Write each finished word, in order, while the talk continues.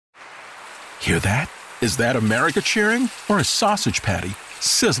Hear that? Is that America cheering or a sausage patty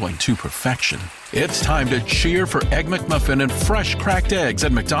sizzling to perfection? It's time to cheer for Egg McMuffin and fresh cracked eggs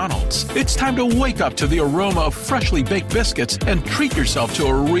at McDonald's. It's time to wake up to the aroma of freshly baked biscuits and treat yourself to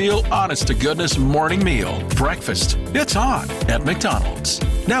a real honest-to-goodness morning meal. Breakfast, it's on at McDonald's.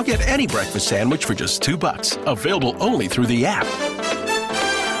 Now get any breakfast sandwich for just $2. Available only through the app.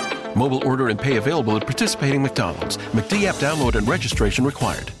 Mobile order and pay available at participating McDonald's. McD app download and registration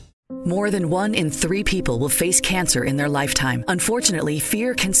required. More than 1 in 3 people will face cancer in their lifetime. Unfortunately,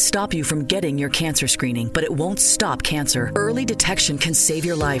 fear can stop you from getting your cancer screening, but it won't stop cancer. Early detection can save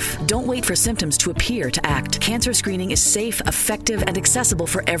your life. Don't wait for symptoms to appear to act. Cancer screening is safe, effective, and accessible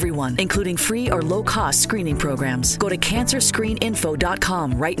for everyone, including free or low-cost screening programs. Go to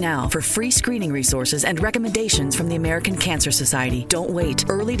cancerscreeninfo.com right now for free screening resources and recommendations from the American Cancer Society. Don't wait.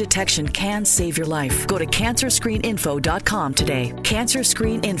 Early detection can save your life. Go to cancerscreeninfo.com today.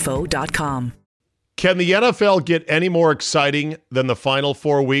 Cancerscreeninfo.com. Can the NFL get any more exciting than the final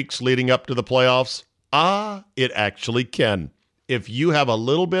 4 weeks leading up to the playoffs? It actually can. If you have a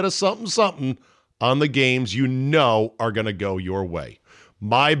little bit of something on the games you know are going to go your way.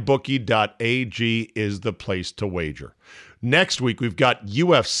 MyBookie.ag is the place to wager. Next week, we've got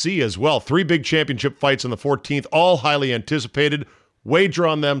UFC as well. 3 big championship fights on the 14th, all highly anticipated. Wager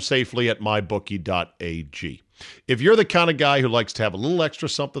on them safely at MyBookie.ag. If you're the kind of guy who likes to have a little extra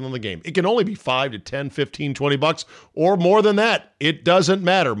something on the game, it can only be $5 to $10, $15, $20 or more than that. It doesn't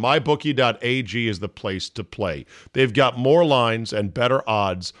matter. MyBookie.ag is the place to play. They've got more lines and better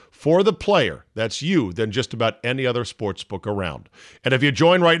odds for the player, that's you, than just about any other sports book around. And if you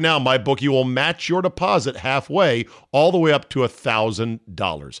join right now, MyBookie will match your deposit halfway, all the way up to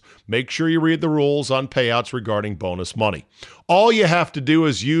 $1,000. Make sure you read the rules on payouts regarding bonus money. All you have to do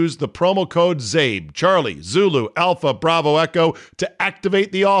is use the promo code ZABE, Charlie, Zulu, Alpha, Bravo, Echo, to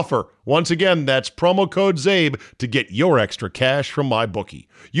activate the offer. Once again, that's promo code ZABE to get your extra cash from MyBookie.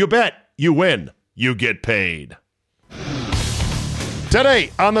 You bet, you win, you get paid.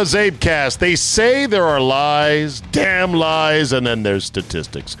 Today on the CzabeCast, they say there are lies, damn lies, and then there's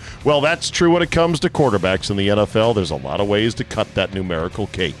statistics. Well, that's true when it comes to quarterbacks in the NFL. There's a lot of ways to cut that numerical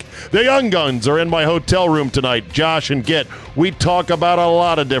cake. The Young Guns are in my hotel room tonight, Josh and Git. We talk about a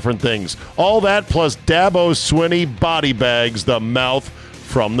lot of different things. All that plus Dabo Swinney body bags, the mouth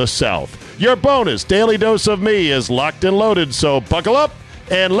from the South. Your bonus daily dose of me is locked and loaded, so buckle up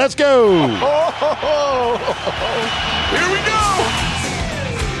and let's go. Here we go.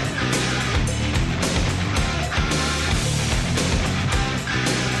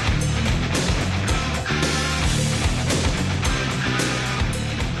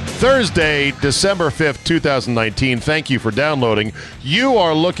 Thursday, December 5th, 2019. Thank you for downloading. You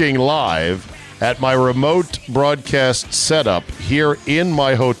are looking live at my remote broadcast setup here in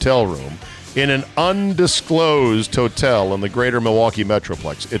my hotel room in an undisclosed hotel in the greater Milwaukee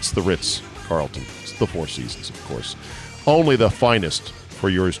Metroplex. It's the Ritz-Carlton. It's the Four Seasons, of course. Only the finest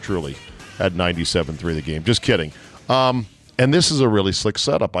for yours truly at 97.3 The Game. Just kidding. And this is a really slick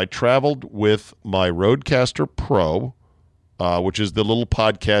setup. I traveled with my Rodecaster Pro, which is the little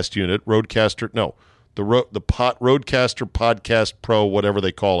podcast unit, Rodecaster Podcast Pro, whatever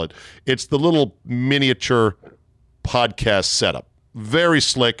they call it. It's the little miniature podcast setup. Very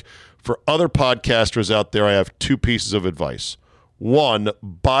slick. For other podcasters out there, I have 2 pieces of advice. 1,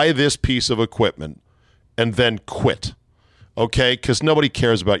 buy this piece of equipment and then quit. Okay? Because nobody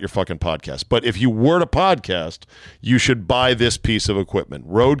cares about your fucking podcast. But if you were to podcast, you should buy this piece of equipment.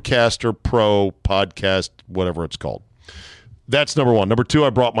 Rodecaster Pro Podcast, whatever it's called. That's number 1. Number 2, I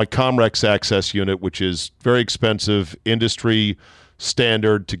brought my Comrex Access unit, which is very expensive, industry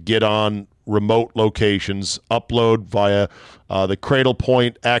standard to get on remote locations, upload via the Cradle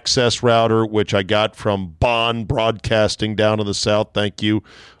Point access router, which I got from Bond Broadcasting down in the South. Thank you,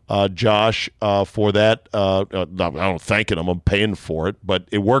 Josh, for that. I don't thanking him. I'm paying for it, but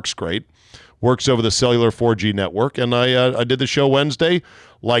it works great. Works over the cellular 4G network, and I did the show Wednesday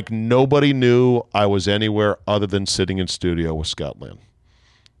like nobody knew I was anywhere other than sitting in studio with Scott Lynn.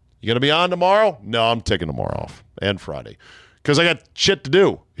 You going to be on tomorrow? No, I'm taking tomorrow off, and Friday, because I got shit to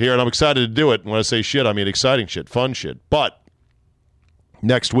do here, and I'm excited to do it. And when I say shit, I mean exciting shit, fun shit. But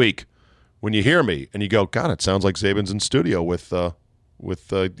next week, when you hear me and you go, God, it sounds like Zabin's in studio with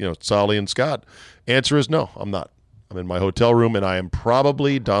Solly and Scott. Answer is no, I'm not. I'm in my hotel room, and I am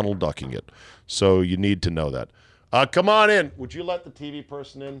probably Donald Ducking it. So you need to know that. Come on in. Would you let the TV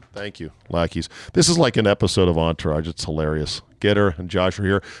person in? Thank you, lackeys. This is like an episode of Entourage. It's hilarious. Getter and Josh are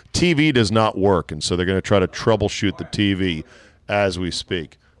here. TV does not work, and so they're going to try to troubleshoot the TV as we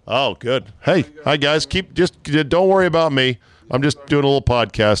speak. Oh, good. Hey, hi, guys. Don't worry about me. I'm just doing a little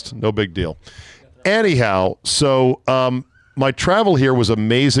podcast. No big deal. Anyhow, so my travel here was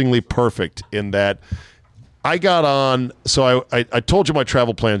amazingly perfect in that I got on. So I told you my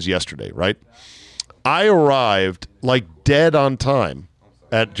travel plans yesterday, right? I arrived like dead on time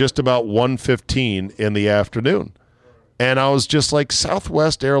at just about 1:15 in the afternoon. And I was just like,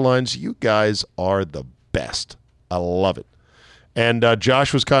 Southwest Airlines, you guys are the best. I love it. And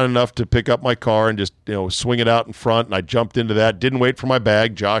Josh was kind enough to pick up my car and just, swing it out in front. And I jumped into that. Didn't wait for my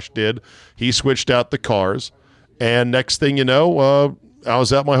bag. Josh did. He switched out the cars. And next thing you know, I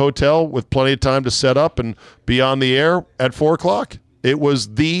was at my hotel with plenty of time to set up and be on the air at 4 o'clock. It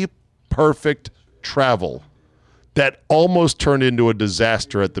was the perfect travel that almost turned into a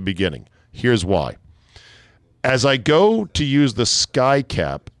disaster at the beginning. Here's why. As I go to use the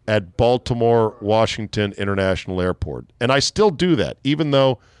SkyCap at Baltimore Washington International Airport, and I still do that, even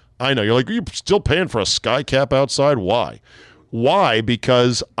though I know you're like, are you still paying for a SkyCap outside? Why? Why?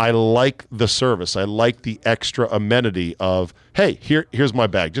 Because I like the service. I like the extra amenity of, hey, here's my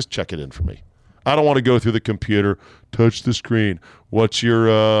bag. Just check it in for me. I don't want to go through the computer, touch the screen. What's your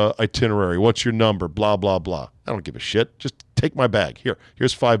itinerary? What's your number? Blah, blah, blah. I don't give a shit. Just take my bag.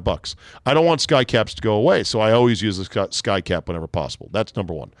 Here's $5. I don't want SkyCaps to go away, so I always use the SkyCap whenever possible. That's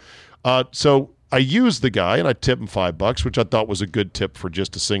number one. So I used the guy, and I tip him $5, which I thought was a good tip for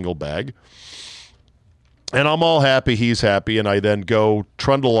just a single bag. And I'm all happy. He's happy, and I then go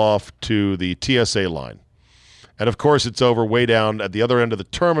trundle off to the TSA line. And, of course, it's over way down at the other end of the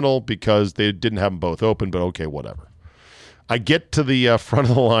terminal because they didn't have them both open, but okay, whatever. I get to the front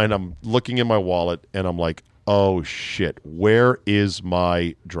of the line. I'm looking in my wallet, and I'm like, oh, shit, where is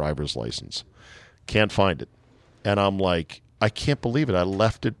my driver's license? Can't find it. And I'm like, I can't believe it. I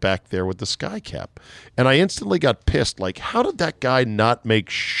left it back there with the SkyCap. And I instantly got pissed. Like, how did that guy not make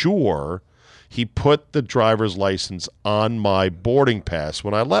sure he put the driver's license on my boarding pass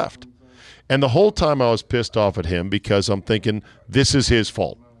when I left? And the whole time I was pissed off at him because I'm thinking, this is his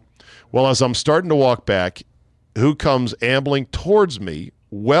fault. Well, as I'm starting to walk back, who comes ambling towards me,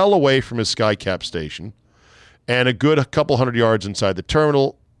 well away from his SkyCap station, and a good couple hundred yards inside the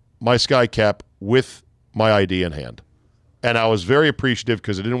terminal, my SkyCap with my ID in hand. And I was very appreciative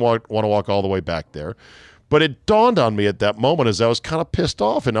because I didn't want to walk all the way back there. But it dawned on me at that moment as I was kind of pissed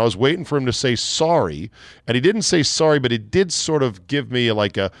off, and I was waiting for him to say sorry. And he didn't say sorry, but he did sort of give me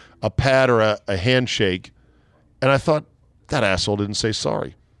like a pat or a handshake. And I thought, that asshole didn't say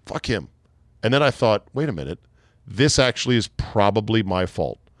sorry. Fuck him. And then I thought, wait a minute. This actually is probably my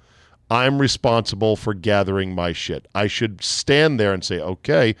fault. I'm responsible for gathering my shit. I should stand there and say,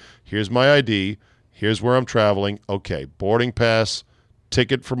 okay, here's my ID. Here's where I'm traveling. Okay, boarding pass,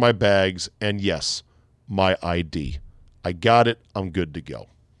 ticket for my bags, and yes, my ID. I got it. I'm good to go.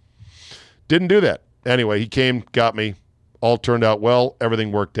 Didn't do that. Anyway, he came, got me. All turned out well.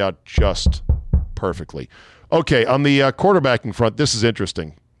 Everything worked out just perfectly. Okay, on the quarterbacking front, this is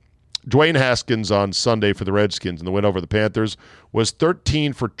interesting. Dwayne Haskins on Sunday for the Redskins in the win over the Panthers was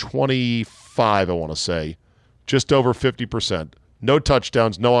 13 for 25, I want to say. Just over 50%. No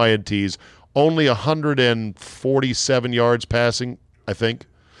touchdowns, no INTs. Only 147 yards passing, I think.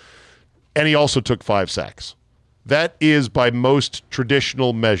 And he also took 5 sacks. That is, by most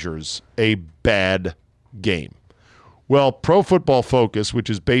traditional measures, a bad game. Well, Pro Football Focus,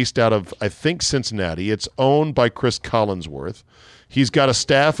 which is based out of, I think, Cincinnati, it's owned by Chris Collinsworth. He's got a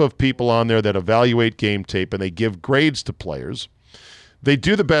staff of people on there that evaluate game tape, and they give grades to players. They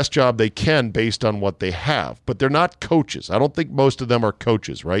do the best job they can based on what they have, but they're not coaches. I don't think most of them are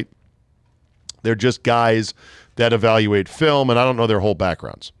coaches, right? They're just guys that evaluate film, and I don't know their whole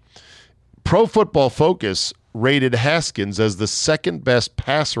backgrounds. Pro Football Focus rated Haskins as the second best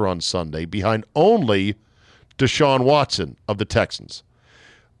passer on Sunday behind only Deshaun Watson of the Texans.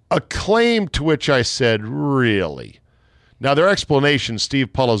 A claim to which I said, really? Now, their explanation, Steve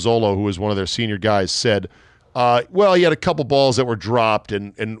Palazzolo, who was one of their senior guys, said, well, he had a couple balls that were dropped,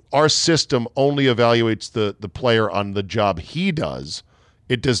 and our system only evaluates the player on the job he does.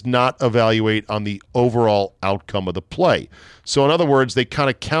 It does not evaluate on the overall outcome of the play. So, in other words, they kind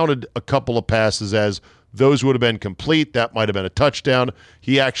of counted a couple of passes as those would have been complete. That might have been a touchdown.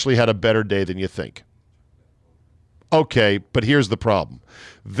 He actually had a better day than you think. Okay, but here's the problem.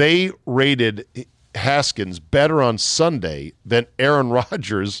 They rated Haskins better on Sunday than Aaron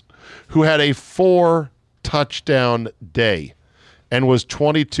Rodgers, who had a 4-touchdown day and was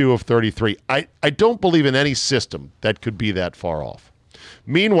 22 of 33. I don't believe in any system that could be that far off.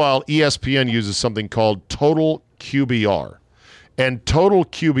 Meanwhile, ESPN uses something called total QBR. And total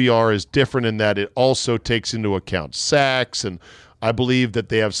QBR is different in that it also takes into account sacks and I believe that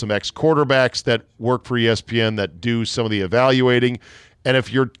they have some ex-quarterbacks that work for ESPN that do some of the evaluating. And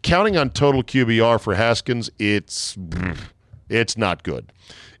if you're counting on total QBR for Haskins, it's not good.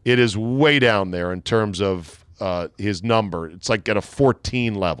 It is way down there in terms of his number. It's like at a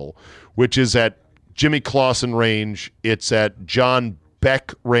 14 level, which is at Jimmy Clausen range. It's at John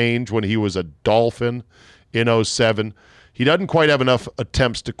Beck range when he was a Dolphin in 2007. He doesn't quite have enough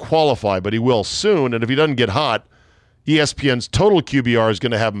attempts to qualify, but he will soon. And if he doesn't get hot, ESPN's total QBR is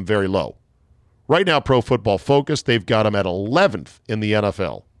going to have him very low. Right now, Pro Football Focus, they've got him at 11th in the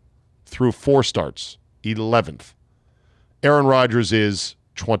NFL through 4 starts. 11th. Aaron Rodgers is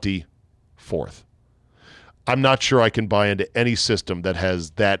 24th. I'm not sure I can buy into any system that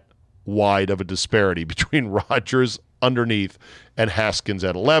has that wide of a disparity between Rodgers underneath and Haskins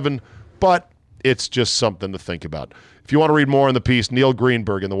at 11, but it's just something to think about. If you want to read more in the piece, Neil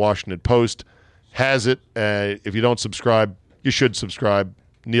Greenberg in the Washington Post has it. If you don't subscribe, you should subscribe.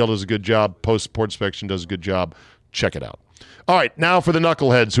 Neil does a good job. Post Sports Section does a good job. Check it out. All right, now for the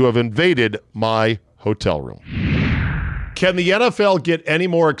knuckleheads who have invaded my hotel room. Can the NFL get any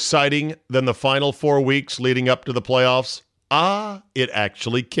more exciting than the final 4 weeks leading up to the playoffs? It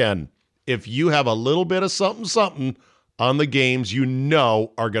actually can. If you have a little bit of something on the games you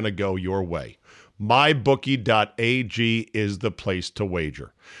know are going to go your way. MyBookie.ag is the place to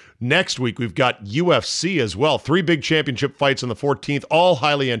wager. Next week, we've got UFC as well. 3 big championship fights on the 14th, all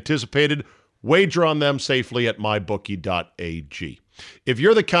highly anticipated. Wager on them safely at MyBookie.ag. If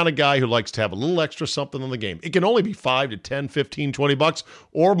you're the kind of guy who likes to have a little extra something on the game, it can only be $5 to $10, $15, $20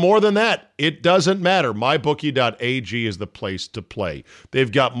 or more than that. It doesn't matter. MyBookie.ag is the place to play.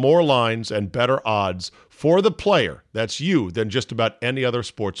 They've got more lines and better odds for the player, that's you, than just about any other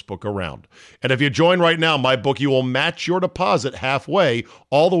sports book around. And if you join right now, MyBookie will match your deposit halfway,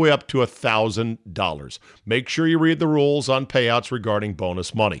 all the way up to $1,000. Make sure you read the rules on payouts regarding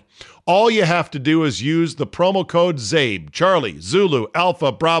bonus money. All you have to do is use the promo code ZABE, Charlie, Zulu,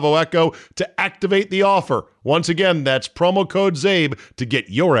 Alpha, Bravo, Echo, to activate the offer. Once again, that's promo code ZABE to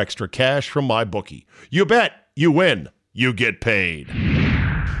get your extra cash from MyBookie. You bet, you win, you get paid.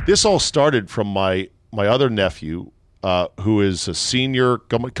 This all started from my other nephew, who is a senior,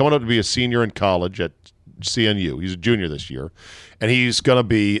 coming up to be a senior in college at CNU. He's a junior this year, and he's going to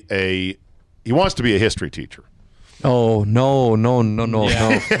be he wants to be a history teacher. Oh, no. No.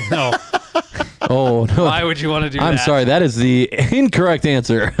 Oh, no. Why would you want to do that? I'm sorry. That is the incorrect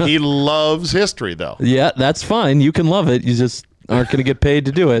answer. He loves history, though. Yeah, that's fine. You can love it. You just aren't going to get paid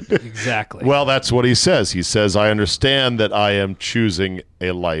to do it. Exactly. Well, that's what he says. He says, I understand that I am choosing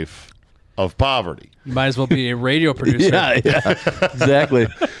a life of poverty. You might as well be a radio producer. Yeah, exactly.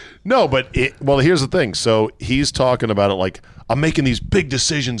 No, but here's the thing. So he's talking about it like, I'm making these big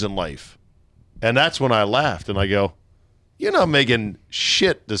decisions in life. And that's when I laughed and I go, you're not making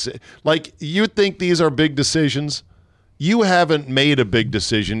shit decisions. Like, you think these are big decisions? You haven't made a big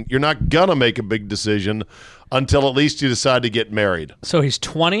decision. You're not going to make a big decision until at least you decide to get married. So he's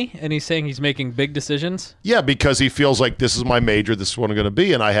 20 and he's saying he's making big decisions? Yeah, because he feels like this is my major, this is what I'm going to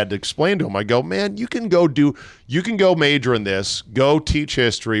be. And I had to explain to him, I go, man, you can go major in this, go teach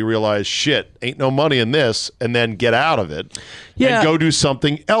history, realize shit, ain't no money in this, and then get out of it and go do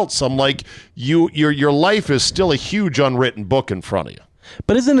something else. I'm like, your life is still a huge unwritten book in front of you.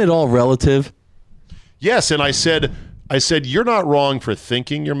 But isn't it all relative? Yes, and I said, you're not wrong for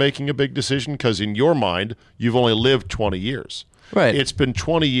thinking you're making a big decision because in your mind, you've only lived 20 years. Right. It's been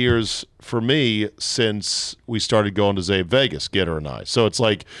 20 years for me since we started going to Zabe Vegas, Gitter and I. So it's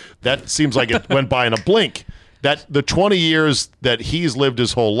like, that seems like it went by in a blink. That the 20 years that he's lived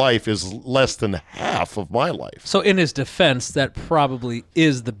his whole life is less than half of my life. So in his defense, that probably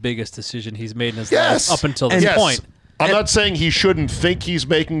is the biggest decision he's made in his life up until this point. I'm not saying he shouldn't think he's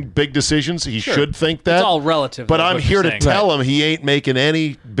making big decisions. He should think that. It's all relative. But I'm here to tell him he ain't making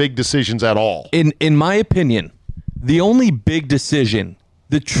any big decisions at all. In my opinion, the only big decision,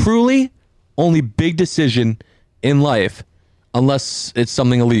 the truly only big decision in life, unless it's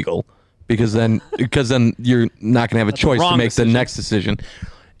something illegal, because then you're not going to have a choice to make the next decision,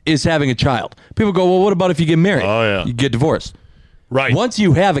 is having a child. People go, well, what about if you get married? Oh, yeah. You get divorced. Right. Once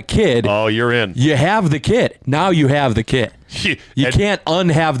you have a kid, you're in. You have the kid. Now you have the kid. You can't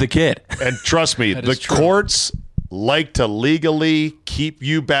unhave the kid. And trust me, the courts like to legally keep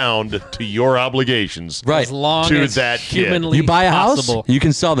you bound to your obligations. Right. As long to as that humanly kid. You buy a possible. house, you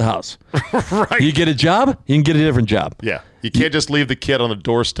can sell the house. Right. You get a job, you can get a different job. Yeah. You can't just leave the kid on the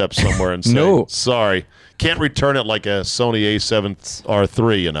doorstep somewhere and say, No. sorry. Can't return it like a Sony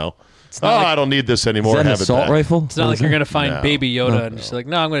A7R3, you know. I don't need this anymore. Is that an assault rifle? It's not like you're going to find Baby Yoda and just like,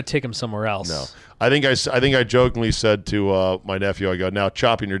 no, I'm going to take him somewhere else. No. I think I jokingly said to my nephew, I go, now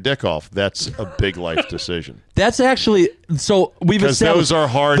chopping your dick off, that's a big life decision. That's actually, so we've established. Those are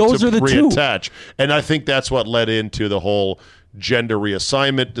hard to reattach. And I think that's what led into the whole gender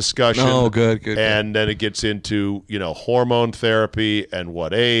reassignment discussion. Oh, good. And then it gets into, hormone therapy and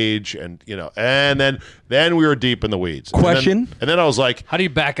what age and, and then we were deep in the weeds. Question. And then I was like, how do you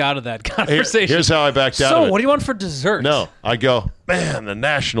back out of that conversation? Here's how I backed out of it. So what do you want for dessert? No, I go, man, the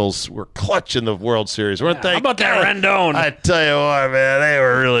Nationals were clutching the World Series, weren't they? How about that Rendon? I tell you what, man, they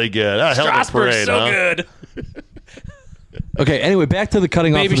were really good. Strasburg's so good. Okay, anyway, back to the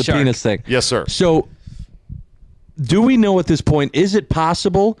cutting off of the penis thing. Yes, sir. So, do we know at this point, is it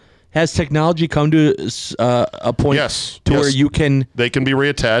possible? Has technology come to a point where you can... They can be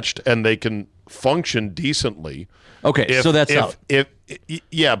reattached and they can function decently. Okay, so that's out.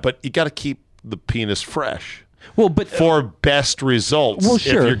 Yeah, but you got to keep the penis fresh. Well, but for best results,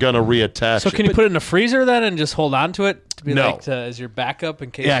 if you're going to reattach. So can you put it in a freezer then and just hold on to it to be no. as your backup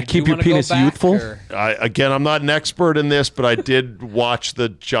in case? Yeah, keep your penis youthful. I'm not an expert in this, but I did watch the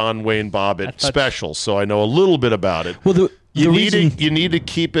John Wayne Bobbitt special, so I know a little bit about it. Well, you need to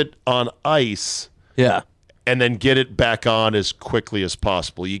keep it on ice. Yeah. And then get it back on as quickly as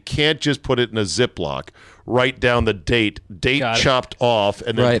possible. You can't just put it in a Ziploc, write down the date chopped off,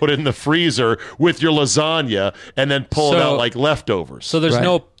 and then put it in the freezer with your lasagna, and then pull it out like leftovers. So there's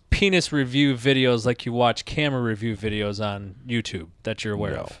no penis review videos like you watch camera review videos on YouTube that you're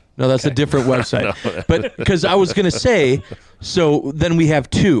aware of? No, that's a different website. But because I was going to say, so then we have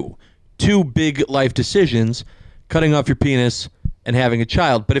two big life decisions, cutting off your penis and having a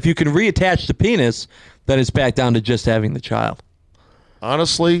child. But if you can reattach the penis, then it's back down to just having the child.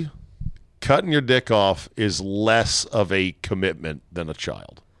 Honestly, cutting your dick off is less of a commitment than a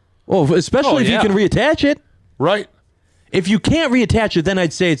child. Well, especially if you can reattach it. Right. If you can't reattach it, then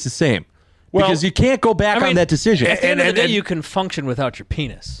I'd say it's the same. Well, because you can't go back on that decision. At the end of the day, you can function without your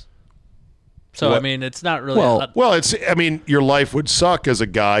penis. So, it's not really... your life would suck as a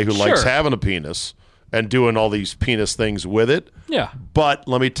guy who likes having a penis and doing all these penis things with it. Yeah. But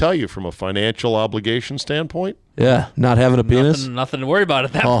let me tell you, from a financial obligation standpoint... Yeah, not having a penis? Nothing to worry about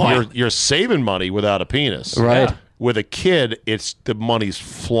at that point. You're saving money without a penis. Right. Yeah. With a kid, the money's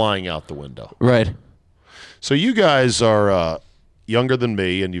flying out the window. Right. So you guys are younger than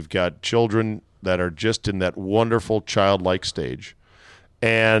me, and you've got children that are just in that wonderful childlike stage.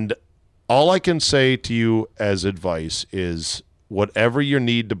 And all I can say to you as advice is whatever you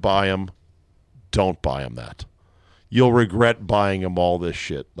need to buy them, don't buy them that. You'll regret buying them all this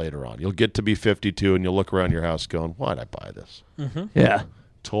shit later on. You'll get to be 52 and you'll look around your house going, why'd I buy this? Mm-hmm. Yeah.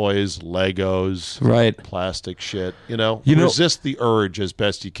 Toys, Legos, plastic shit. Resist the urge as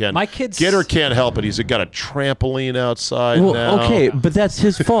best you can. My kids... Gitter can't help it. He's got a trampoline outside now. Okay, but that's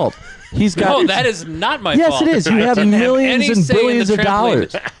his fault. He's got... No, that is not my Yes, fault. it is. You have millions and billions of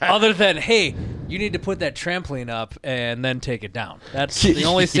dollars. Other than, hey, you need to put that trampoline up and then take it down. That's the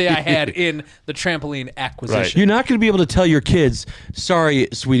only say I had in the trampoline acquisition. Right. You're not going to be able to tell your kids, sorry,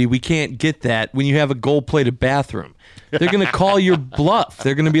 sweetie, we can't get that when you have a gold-plated bathroom. They're going to call your bluff.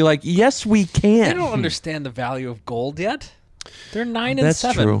 They're going to be like, yes, we can. They don't understand the value of gold yet. They're 9 and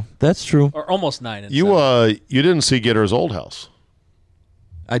 7. That's true. That's true. Or almost 9 and 7. You didn't see Gitter's old house.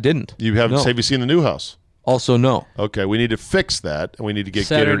 I didn't. You haven't? No. Have you seen the new house? Also, no. Okay, we need to fix that, and we need to get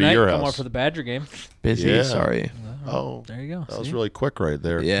Saturday Gitter to night, your come house. over for the Badger game. Busy, sorry. Oh, there you go. That was really quick right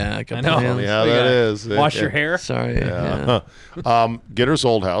there. Yeah, I know. Tell me how that is. Wash your hair. Sorry. Yeah. Gitter's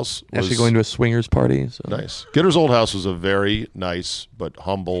old house was actually going to a swingers party. So. Nice. Gitter's old house was a very nice but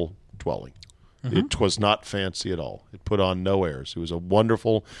humble dwelling. Mm-hmm. It was not fancy at all. It put on no airs. It was a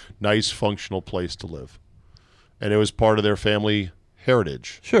wonderful, nice, functional place to live, and it was part of their family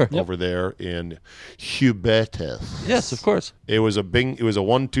heritage. Over there in Hubertus. Yes, of course. It was a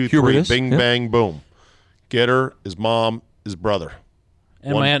 1, 2, 3, bing, bang, boom. Gitter, his mom, his brother.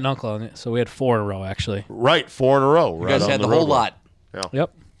 And my aunt and uncle. So we had 4 in a row, actually. Right, 4 in a row. You guys had the whole lot. Yeah.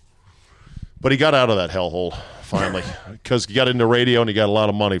 Yep. But he got out of that hellhole finally because he got into radio and he got a lot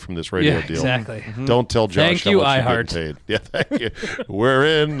of money from this radio deal. Exactly. Mm-hmm. Don't tell Josh how much you're getting paid. Yeah, thank you.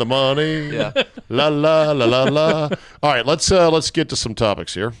 We're in the money. Yeah. La la la la la. All right, let's get to some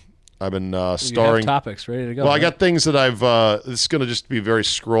topics here. I've been starring you have topics ready to go. Well, I got things that I've. This is going to just be very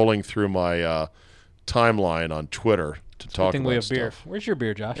scrolling through my timeline on Twitter to talk about we have stuff. beer. Where's your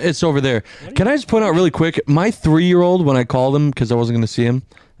beer, Josh? It's over there. Can I just point out really quick? My 3-year-old, when I called him because I wasn't going to see him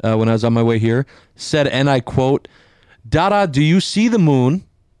when I was on my way here, said, and I quote, "Dada, do you see the moon?"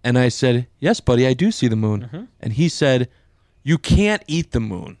 And I said, "Yes, buddy, I do see the moon." Mm-hmm. And he said, "You can't eat the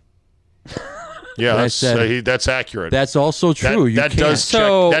moon." Yeah, I said, that's accurate. that's also true.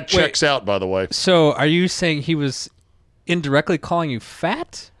 That checks out, by the way. So are you saying he was indirectly calling you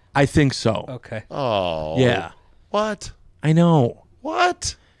fat? I think so. Okay. Oh. Yeah. What? I know.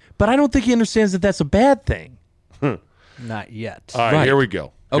 What? But I don't think he understands that that's a bad thing. Not yet. All right, Right. here we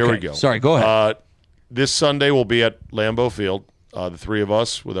go. Here Okay. we go. Sorry, go ahead. This Sunday we'll be at Lambeau Field, the three of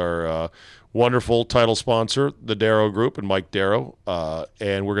us with our wonderful title sponsor, the Darrow Group, and Mike Darrow.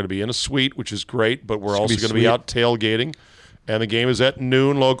 And we're going to be in a suite, which is great, but we're also going to be out tailgating. And the game is at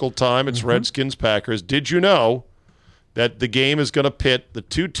noon local time. It's Redskins-Packers. Did you know that the game is going to pit the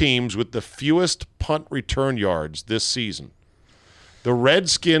two teams with the fewest punt return yards this season? The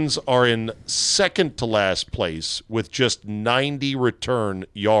Redskins are in second to last place with just 90 return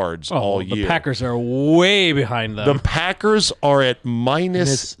yards all year. The Packers are way behind them. The Packers are at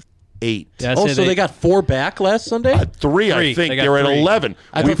minus 8. Yeah, So they got 4 back last Sunday? Three, I think. They got They're at 3. 11.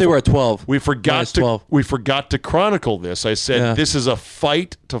 I thought they were at 12. We forgot Minus to 12. we forgot to chronicle this. I said this is a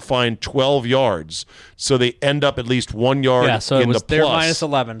fight to find 12 yards, so they end up at least 1 yard yeah, so in the they're plus. minus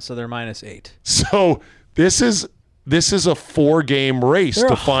 11, so they're minus 8. So this is a 4-game race They're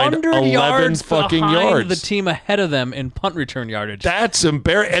to find 100 11 yards fucking behind yards. the team ahead of them in punt return yardage. That's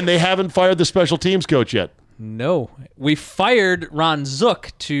embarrassing, and they haven't fired the special teams coach yet. No. We fired Ron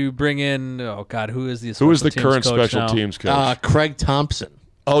Zook to bring in, oh, God, who is the Who is the teams current coach special now? teams coach? Craig Thompson.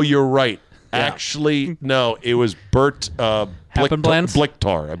 Oh, you're right. Actually, no, it was Bert Happenblans?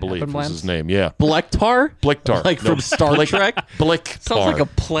 Blicktar, I believe was Happenblans? his name. Yeah, Blicktar? Blicktar. Like from Star Trek? Blicktar. Sounds like a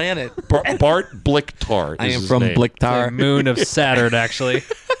planet. Bart Blicktar. I is am his from name. The Blicktar. moon of Saturn, actually.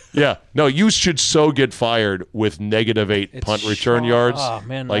 Yeah, no, you should so get fired with -8 punt return yards. Oh,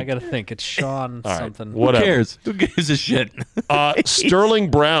 man, I got to think. It's Sean all right, something. Who whatever. cares? Who gives a shit? Sterling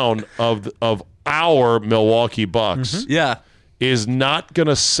Brown of our Milwaukee Bucks Yeah. is not going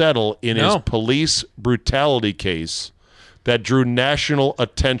to settle in his No. police brutality case that drew national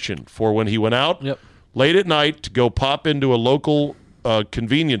attention for when he went out late at night to go pop into a local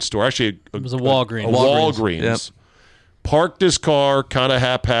convenience store. Actually, It was a Walgreens. Walgreens. Yep. Parked his car kind of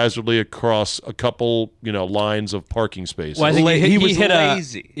haphazardly across a couple, lines of parking spaces. Well, I think He was hit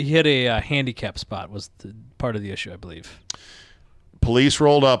lazy. He hit a handicap spot was part of the issue, I believe. Police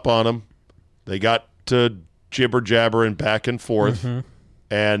rolled up on him. They got to jibber jabbering back and forth,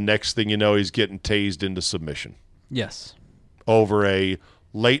 and next thing you know, he's getting tased into submission Yes. over a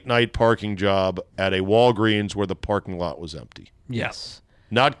late night parking job at a Walgreens where the parking lot was empty. Yes.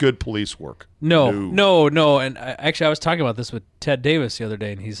 Not good police work. No. And actually, I was talking about this with Ted Davis the other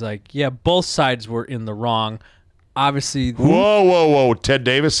day, and he's like, yeah, both sides were in the wrong. Obviously. Whoa. Ted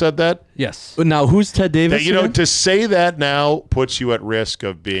Davis said that? Yes. But now, who's Ted Davis? again? To say that now puts you at risk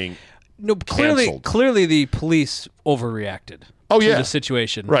of being No, canceled. clearly the police overreacted Oh, to yeah. the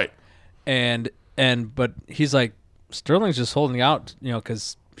situation. Right. But he's like, Sterling's just holding out,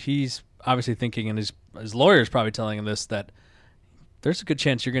 because he's obviously thinking, and his lawyer's probably telling him this, that there's a good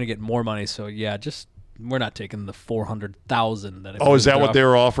chance you're going to get more money. So yeah, we're not taking the $400,000 that. Oh, is that what they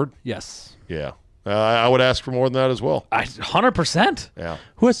were offered? Yes. Yeah. I would ask for more than that as well. 100%. Yeah.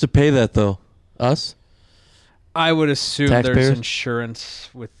 Who has to pay that, though? Us? I would assume Taxpayers? there's insurance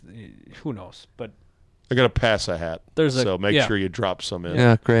with, who knows, but I'm going to pass a hat. So make sure you drop some in.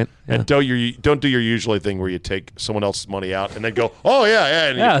 Yeah, great. Yeah. And don't do your usually thing where you take someone else's money out and then go, oh, yeah,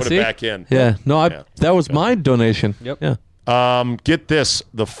 and you put it back in. Yeah. No, that was my donation. Yep. Yeah. Get this.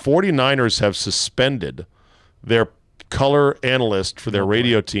 The 49ers have suspended their color analyst for their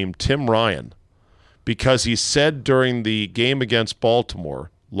radio team, Tim Ryan, because he said during the game against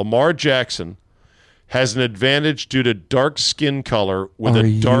Baltimore, Lamar Jackson has an advantage due to dark skin color with Are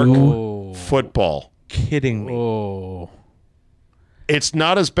a dark you football. Kidding me. Oh. It's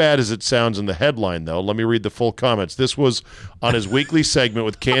not as bad as it sounds in the headline, though. Let me read the full comments. This was on his weekly segment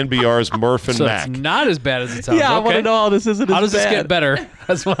with KNBR's Murph and So Mac. it's not as bad as it sounds. Yeah, I okay. want to know how this isn't How as does this bad. get better?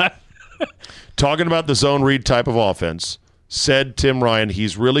 That's what Talking about the zone read type of offense, said Tim Ryan,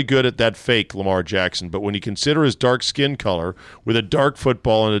 he's really good at that fake Lamar Jackson, but when you consider his dark skin color with a dark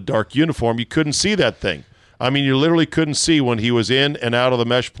football and a dark uniform, you couldn't see that thing. I mean, you literally couldn't see when he was in and out of the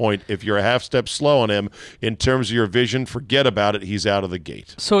mesh point. If you're a half step slow on him in terms of your vision, forget about it. He's out of the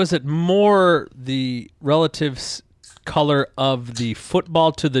gate. So is it more the relative color of the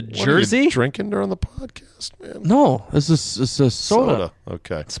football to the What are jersey? you drinking during the podcast, man? No, it's a soda.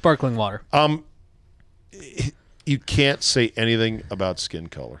 Okay. Sparkling water. You can't say anything about skin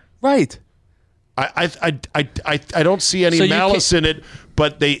color. Right. I don't see any So you malice in it,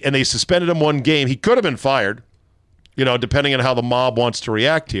 but they suspended him one game. He could have been fired, depending on how the mob wants to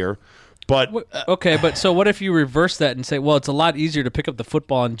react here. But Okay, but so what if you reverse that and say, well, it's a lot easier to pick up the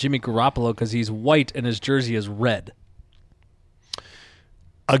football on Jimmy Garoppolo because he's white and his jersey is red?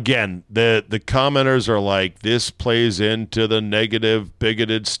 again, the commenters are like, this plays into the negative,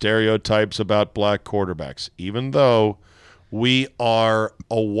 bigoted stereotypes about black quarterbacks, even though we are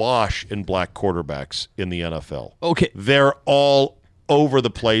awash in black quarterbacks in the NFL. Okay. They're all over the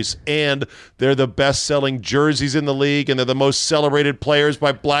place, and they're the best-selling jerseys in the league, and they're the most celebrated players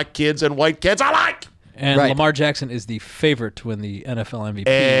by black kids and white kids alike. And Right. Lamar Jackson is the favorite to win the NFL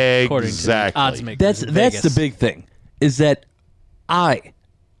MVP, according to the Exactly. odds makers. in That's the Vegas. big thing, is that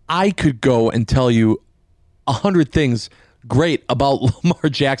I could go and tell you 100 things great about Lamar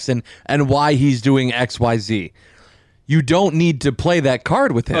Jackson and why he's doing XYZ. You don't need to play that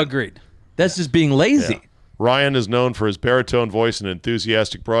card with him. Agreed. That's just being lazy. Yeah. Ryan is known for his baritone voice and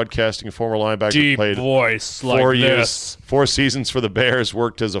enthusiastic broadcasting. Former linebacker, played voice 4 years, 4 seasons for the Bears,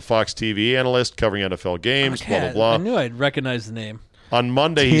 worked as a Fox TV analyst covering NFL games, blah, blah, blah. I knew I'd recognize the name. On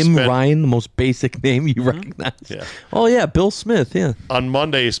Monday, he Tim spent Ryan, the most basic name you recognize. Yeah. Oh, yeah, Bill Smith, yeah. On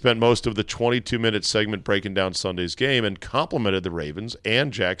Monday, he spent most of the 22-minute segment breaking down Sunday's game and complimented the Ravens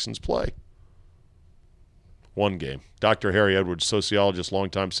and Jackson's play. One game. Dr. Harry Edwards, sociologist,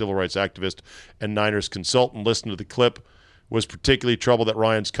 longtime civil rights activist, and Niners consultant, listened to the clip, was particularly troubled that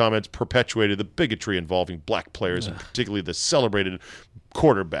Ryan's comments perpetuated the bigotry involving black players, and particularly the celebrated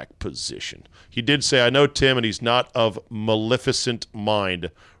quarterback position. He did say, I know Tim, and he's not of maleficent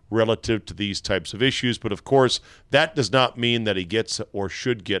mind relative to these types of issues, but of course, that does not mean that he gets or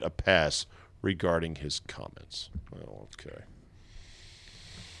should get a pass regarding his comments. Well, okay.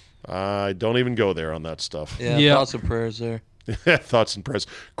 I don't even go there on that stuff. Yeah, Yep. thoughts and prayers there. Thoughts and prayers.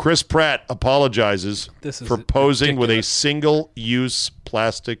 Chris Pratt apologizes This is for posing with a ridiculous. single-use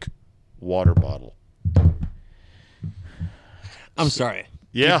plastic water bottle. I'm sorry.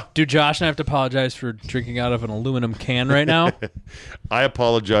 Yeah, Do Josh and I have to apologize for drinking out of an aluminum can right now? I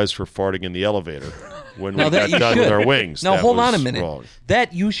apologize for farting in the elevator when we Now that got you done should. with our wings. Now, That hold on a was minute. wrong.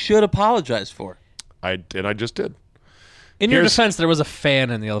 That you should apologize for. I just did. In your Here's- defense, there was a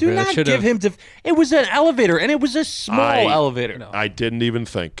fan in the Do elevator. not that should give have. him it was an elevator, and it was a small elevator. I didn't even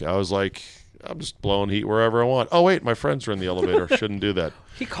think. I was like, I'm just blowing heat wherever I want. Oh, wait, my friends are in the elevator. Shouldn't do that.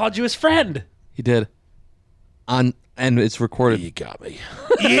 He called you his friend. He did. And it's recorded. You got me.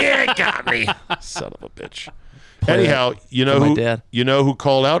 Yeah, got me. Son of a bitch. Play Anyhow, you know for my who dad. you know who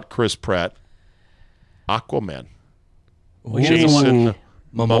called out Chris Pratt? Aquaman. Ooh. Jason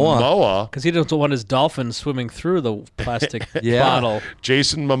Momoa. Because he doesn't want his dolphin swimming through the plastic Yeah. bottle.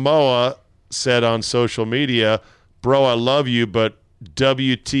 Jason Momoa said on social media, "Bro, I love you, but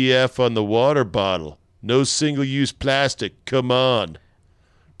WTF on the water bottle? No single-use plastic. Come on."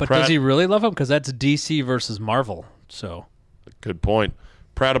 But Pratt- does he really love him? Because that's DC versus Marvel. So Good point.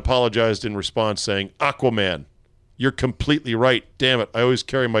 Pratt apologized in response, saying, "Aquaman, you're completely right. Damn it, I always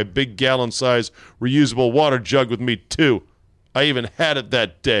carry my big gallon-size reusable water jug with me too. I even had it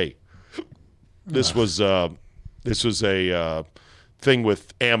that day." This was a thing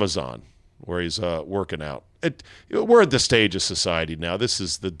with Amazon where he's working out. We're at the stage of society now. This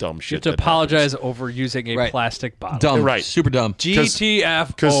is the dumb you shit. have to that apologize over using a Right. plastic bottle. Dumb. Right. Super dumb.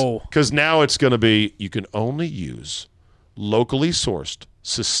 GTFO. Because now it's going to be you can only use locally sourced,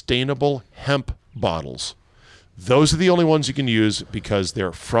 sustainable hemp bottles. Those are the only ones you can use because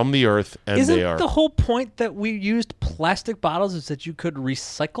they're from the earth and Isn't they are. the whole point that we used plastic bottles is that you could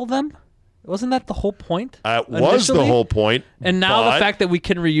recycle them? Wasn't that the whole point? was the initially? whole point. And now but, the fact that we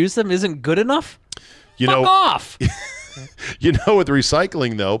can reuse them isn't good enough? you Fuck know, off! with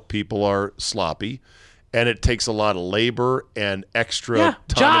recycling though, people are sloppy, and it takes a lot of labor and extra Yeah, time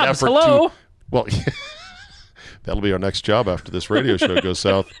and jobs, effort. hello? Well, that'll be our next job after this radio show goes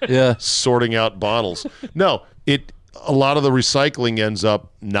south. Yeah. Sorting out bottles. No, a lot of the recycling ends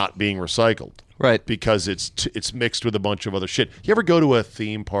up not being recycled. Right. Because it's mixed with a bunch of other shit. You ever go to a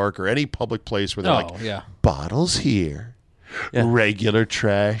theme park or any public place where they're Oh, like, yeah. bottles here, Yeah. regular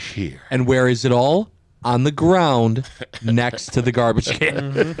trash here. And where is it all? On the ground next to the garbage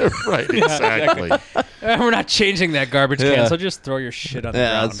can. Right, exactly. We're not changing that garbage Yeah. can, so just throw your shit on the Yeah,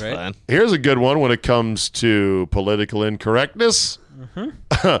 ground, that's right? fine. Here's a good one when it comes to political incorrectness.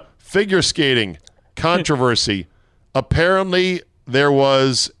 Figure skating controversy. Apparently, there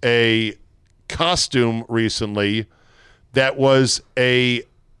was a costume recently that was a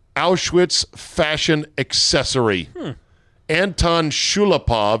Auschwitz fashion accessory. Anton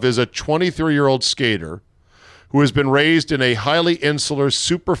Shulapov is a 23-year-old skater who has been raised in a highly insular,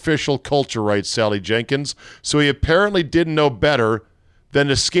 superficial culture, writes Sally Jenkins, so he apparently didn't know better than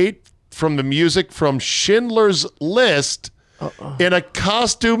to skate from the music from Schindler's List in a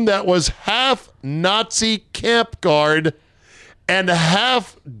costume that was half Nazi camp guard and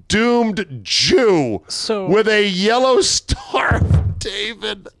half doomed Jew with a yellow star of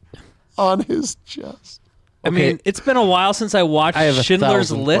David on his chest. I mean, it's been a while since I watched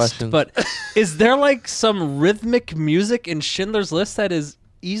Schindler's List, questions. but is there like some rhythmic music in Schindler's List that is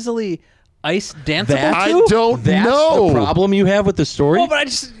easily ice danceable I to? don't That's know. the problem you have with the story? Oh, but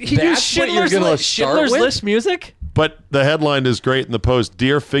he used what you're Schindler's, gonna Schindler's start with? List music? But the headline is great in the Post.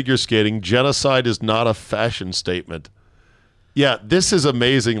 Dear figure skating, genocide is not a fashion statement. Yeah, this is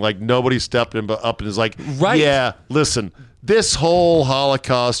amazing. Like, nobody stepped up and is like, Right. yeah, listen, this whole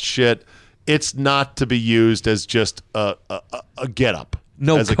Holocaust shit, it's not to be used as just a get-up,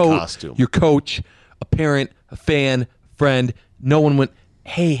 No as a coach, costume. your coach, a parent, a fan, friend. No one went,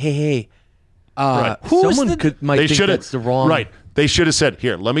 hey. Right. Someone might They think should that's the wrong. Right. They should have said,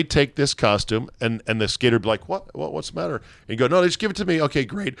 here, let me take this costume. And the skater would be like, what's the matter? And you go, no, just give it to me. Okay,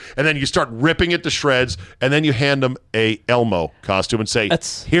 great. And then you start ripping it to shreds. And then you hand them a Elmo costume and say,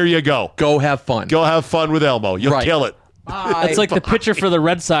 here you go. Go have fun. Go have fun with Elmo. You'll Right. kill it. It's like the pitcher for the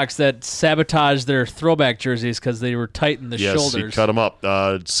Red Sox that sabotaged their throwback jerseys because they were tight in the Yes, shoulders. he cut him up.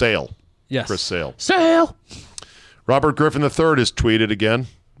 Sale. Yes. Chris Sale. Sail. Robert Griffin III has tweeted again.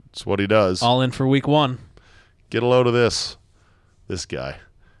 That's what he does. All in for week 1. Get a load of this. This guy.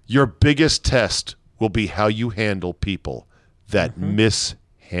 Your biggest test will be how you handle people that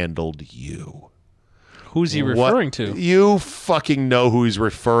mishandled you. Who's he referring to? You fucking know who he's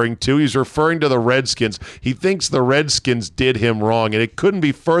referring to. He's referring to the Redskins. He thinks the Redskins did him wrong, and it couldn't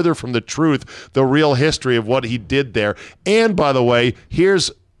be further from the truth, the real history of what he did there. And, by the way,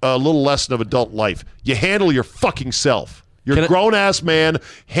 here's a little lesson of adult life. You handle your fucking self. You're a grown-ass man.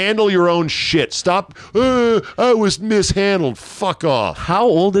 Handle your own shit. Stop, I was mishandled. Fuck off. How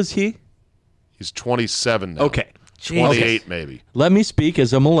old is he? He's 27 now. Okay. 28 maybe. Let me speak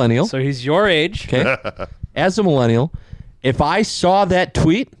as a millennial. So he's your age. Okay. As a millennial, if I saw that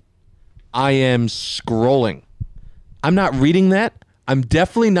tweet, I am scrolling. I'm not reading that. I'm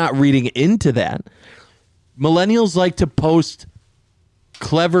definitely not reading into that. Millennials like to post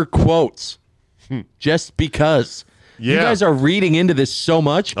clever quotes just because. You Yeah. guys are reading into this so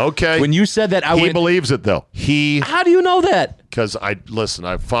much. Okay. When you said that, I He went, believes it, though. how do you know that? Because I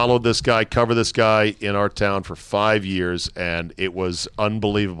followed this guy, covered this guy in our town for 5 years, and it was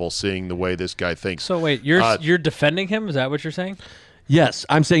unbelievable seeing the way this guy thinks. So wait, you're defending him? Is that what you're saying? Yes,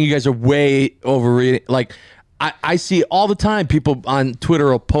 I'm saying you guys are way overreading. Like, I see all the time people on Twitter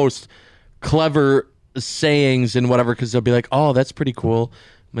will post clever sayings and whatever because they'll be like, oh, that's pretty cool.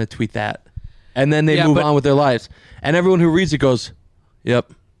 I'm going to tweet that. And then they move on with their lives. And everyone who reads it goes,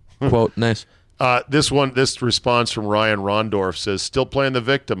 yep, quote, nice. This response from Ryan Rondorf says, still playing the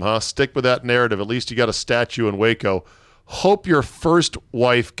victim, huh? Stick with that narrative. At least you got a statue in Waco. Hope your first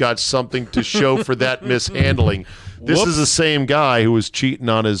wife got something to show for that mishandling. This is the same guy who was cheating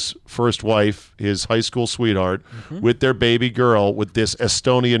on his first wife, his high school sweetheart, with their baby girl, with this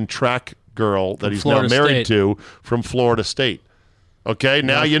Estonian track girl that he's now married to from Florida State. Okay,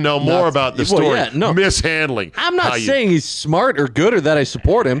 now you know more about the story. Well, yeah, no. Mishandling. I'm not saying he's smart or good or that I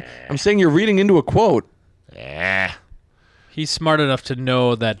support him. I'm saying you're reading into a quote. He's smart enough to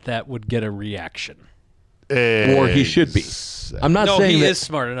know that would get a reaction. Or he should be. I'm not saying he that. is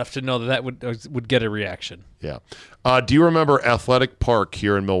smart enough to know that would get a reaction. Yeah. Do you remember Athletic Park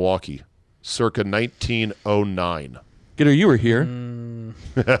here in Milwaukee, circa 1909? Getter, you were here.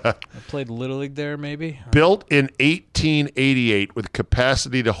 I played Little League there, maybe. Built in 1888 with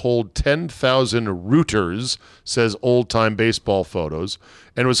capacity to hold 10,000 rooters, says Old Time Baseball Photos,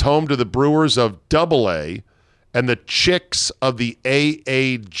 and was home to the Brewers of AA and the Chicks of the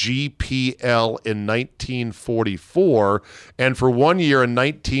AAGPL in 1944. And for 1 year in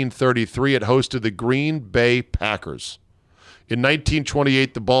 1933, it hosted the Green Bay Packers. In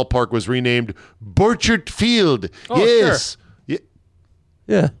 1928, the ballpark was renamed Borchert Field. Oh, yes. sure.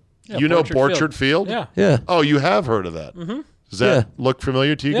 Yeah. You know Borchert Field? Yeah. Yeah. Oh, you have heard of that. Mm-hmm. Does that look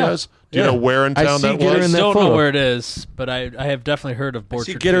familiar to you Yeah. guys? Do you know where in town see that Getter was? in that Don't photo. know where it is, but I have definitely heard of See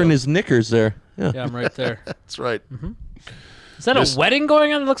Borchert Getter in Field. his knickers there. Yeah. Yeah, I'm right there. That's right. Is that a wedding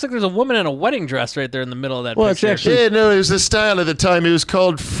going on? It looks like there's a woman in a wedding dress right there in the middle of that Well, it's picture. actually- Yeah, no, it was the style at the time. It was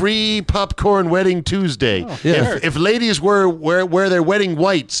called Free Popcorn Wedding Tuesday. Yeah. If ladies wear their wedding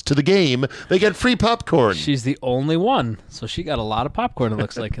whites to the game, they get free popcorn. She's the only one, so she got a lot of popcorn, it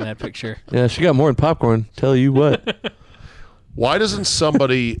looks like, in that picture. Yeah, she got more than popcorn. Tell you what. Why doesn't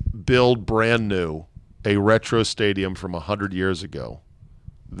somebody build brand new a retro stadium from 100 years ago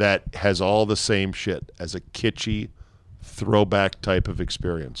that has all the same shit as a kitschy throwback type of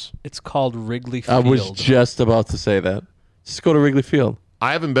experience? It's called Wrigley I Field. was just about to say that. Just go to Wrigley Field.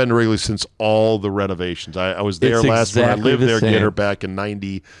 I haven't been to Wrigley since all the renovations. I was there It's last when I exactly lived the there, same. Gator, back in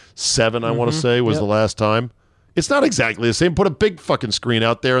 97, I want to say, was the last time. It's not exactly the same. Put a big fucking screen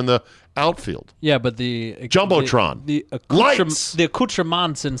out there in the outfield. Yeah, but the Jumbotron. the Lights. the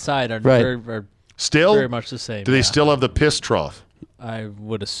accoutrements inside are Right. are Still? very much the same. Do they yeah. still have the piss trough? I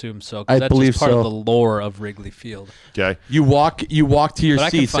would assume so. 'Cause I that's believe just part so. of the lore of Wrigley Field. Okay. You walk to your But I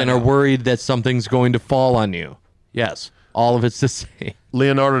can seats find and are out. worried that something's going to fall on you. Yes, all of it's the same.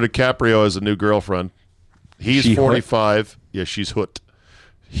 Leonardo DiCaprio has a new girlfriend. He's She 45. Yeah, she's hooked.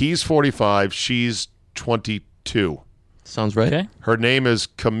 He's 45. She's 22. Sounds right. Okay. Her name is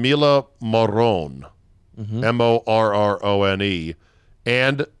Camila Morrone, Morrone.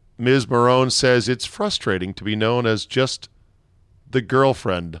 And Ms. Morrone says it's frustrating to be known as just the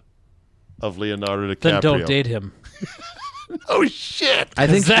girlfriend of Leonardo DiCaprio. Then don't date him. Oh, shit. I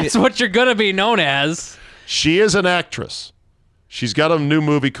think That's what you're gonna be known as. She is an actress. She's got a new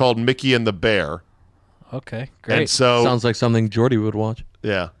movie called Mickey and the Bear. Okay, great. And so, sounds like something Jordy would watch.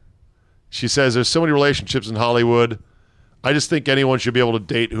 yeah. She says there's so many relationships in Hollywood. I just think anyone should be able to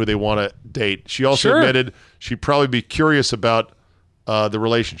date who they want to date. She also Sure. admitted she'd probably be curious about the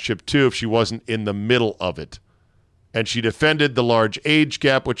relationship, too, if she wasn't in the middle of it. And she defended the large age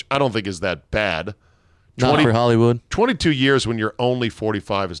gap, which I don't think is that bad. Not for Hollywood. 22 years when you're only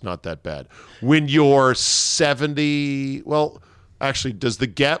 45 is not that bad. When you're 70, well, actually, does a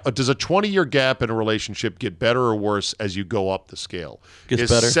 20-year gap in a relationship get better or worse as you go up the scale? Gets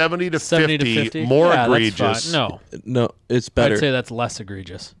is better. 70 to 70 to 50 50? more Yeah, that's egregious? fine. No, No, it's better. I'd say that's less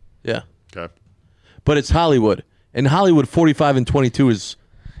egregious. Yeah, Okay. but it's Hollywood. In Hollywood, 45 and 22 is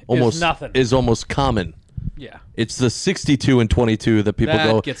almost nothing. almost common. Yeah. It's the 62 and 22 that people That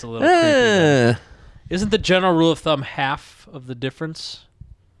go. gets a little creepy then. eh. Isn't the general rule of thumb half of the difference?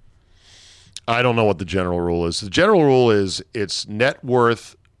 I don't know what the general rule is. The general rule is it's net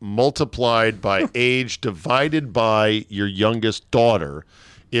worth multiplied by age divided by your youngest daughter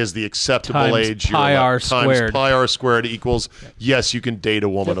is the acceptable Times age. pi r times squared. pi r squared equals, yes, you can date a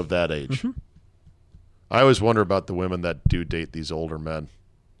woman of that age. Mm-hmm. I always wonder about the women that do date these older men.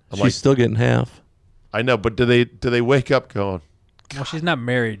 I'm She's like, still getting half. I know, but do they wake up going, Well, she's not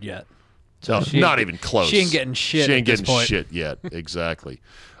married yet. no, she not ain't- even close. she ain't getting shit She ain't at this getting point. shit yet. Exactly.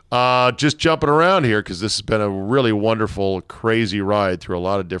 Just jumping around here because this has been a really wonderful, crazy ride through a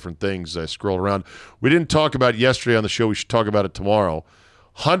lot of different things. I scrolled around. We didn't talk about it yesterday on the show. We should talk about it tomorrow.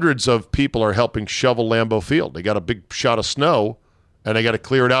 Hundreds of people are helping shovel Lambeau Field. They got a big shot of snow, and they got to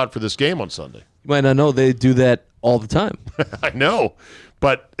clear it out for this game on Sunday. You might not know they do that all the time. I know,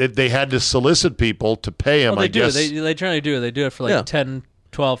 but they had to solicit people to pay them. Well, they I do. guess. They generally do. They do it for like Yeah. 10,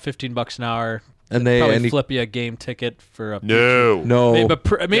 12, 15 bucks an hour. And Probably they flip you a game ticket for a no. maybe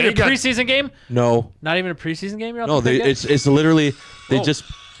a, maybe Yeah, a you got- preseason game. no, Not even a preseason game. You're no. out to pick it? It's literally they Oh. just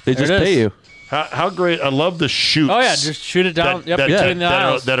There it pay is. you. How great! I love the shoots. Oh yeah, just shoot it down. Yep, between the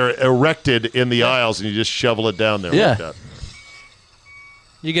aisles. that are erected in the aisles, and you just shovel it down there Yeah. like that.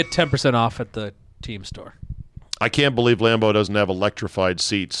 You get 10% off at the team store. I can't believe Lambeau doesn't have electrified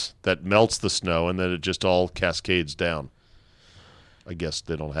seats that melts the snow and then it just all cascades down. I guess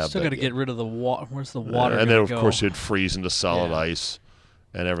they don't have Still that got to yet. get rid of the water. Where's the water? and then gonna of go? course it'd freeze into solid Yeah. ice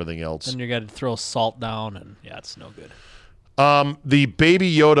and everything else. Then you got to throw salt down, and yeah, it's no good. The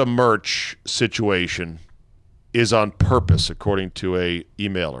Baby Yoda merch situation is on purpose, according to a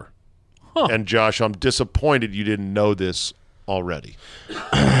emailer. Huh. And Josh, I'm disappointed you didn't know this already.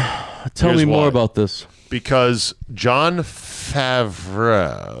 Tell Here's me more why. about this. Because Jon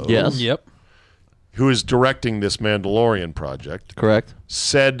Favreau, Yes, Yep. who is directing this Mandalorian project, correct.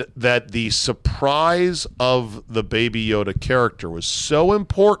 said that the surprise of the Baby Yoda character was so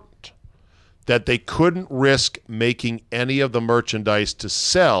important that they couldn't risk making any of the merchandise to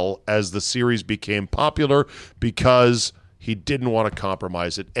sell as the series became popular because he didn't want to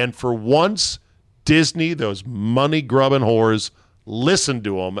compromise it. And for once, Disney, those money-grubbing whores, listened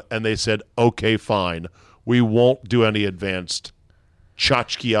to him and they said, okay, fine. We won't do any advanced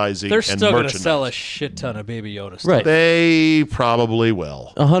tchotchkeizing They're and still going to merchandise. sell a shit ton of Baby Yoda stuff. Right. They probably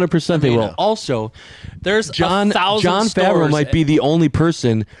will. 100% they mean, will. Also, There's John 1,000 Favreau stores. might be the only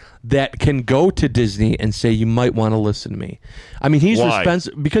person that can go to Disney and say, you might want to listen to me. I mean, Why?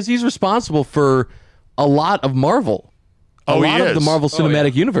 because he's responsible for a lot of Marvel. A Oh, he lot of the is? Marvel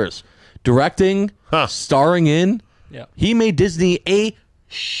Cinematic Universe. Directing, Huh. starring in. Yeah. He made Disney a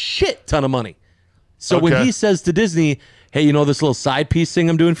shit ton of money. So when Okay. he says to Disney, hey, you know this little side piece thing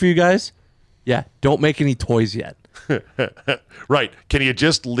I'm doing for you guys? Yeah, don't make any toys yet. Right. Can you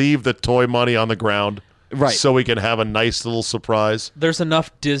just leave the toy money on the ground? Right. So we can have a nice little surprise. There's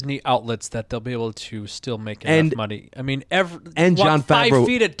enough Disney outlets that they'll be able to still make enough And- money. I mean, and walk Jon 5 Favreau-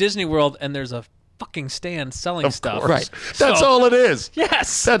 feet at Disney World, and there's a fucking stand selling Of stuff. course. Right. That's So- all it is.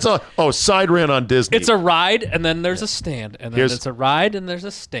 Yes. That's all. Oh, side rant on Disney. It's a ride, and then there's a stand, and then Here's- it's a ride, and there's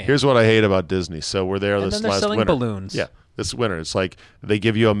a stand. Here's what I hate about Disney. So we're there And this then they're last selling winter. balloons. Yeah, this winter. It's like they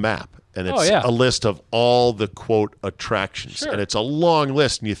give you a map, and it's Oh, yeah. a list of all the quote attractions, Sure. and it's a long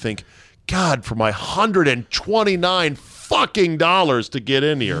list, and you think, God, for my $129 fucking dollars to get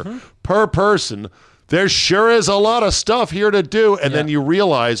in here Mm-hmm. per person, there sure is a lot of stuff here to do. And then Yeah. you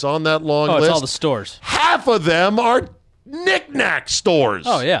realize on that long oh, list, it's all the stores. half of them are knick-knack stores.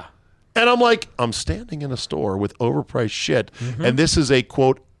 Oh, yeah. And I'm like, I'm standing in a store with overpriced shit, Mm-hmm. and this is a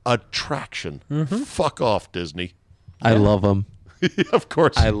quote attraction. Fuck off, Disney. I love them. Of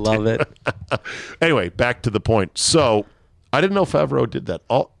course. I love it. Anyway, back to the point. So I didn't know Favreau did that.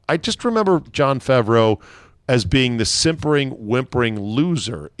 I just remember Jon Favreau as being the simpering, whimpering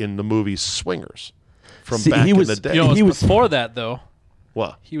loser in the movie Swingers from See, back he in was- the day. You know, He was- before that, though,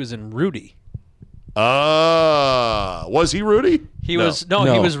 What? he was in Rudy. Was he Rudy? He No. was he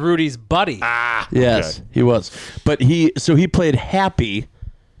No. was Rudy's buddy. Yes, Okay. he was. But he played Happy,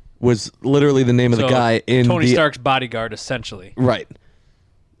 was literally the name of the So, guy in Tony the Stark's bodyguard, essentially. right.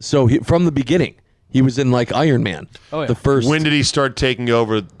 So from the beginning, he was in like Iron Man. Oh, yeah. The first. When did he start taking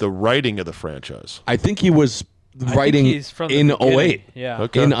over the writing of the franchise? I think he was I think writing he's from the in beginning. 08 Yeah.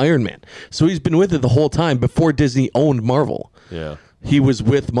 Okay. in Iron Man. So he's been with it the whole time before Disney owned Marvel. Yeah. He was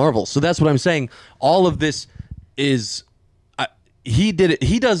with Marvel. So that's what I'm saying. All of this is he did it.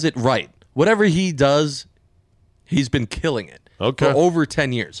 He does it right. Whatever he does, he's been killing it Okay. for over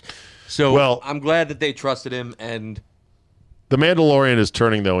 10 years. So Well- I'm glad that they trusted him. And The Mandalorian is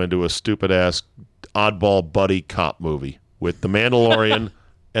turning, though, into a stupid-ass oddball buddy cop movie with the Mandalorian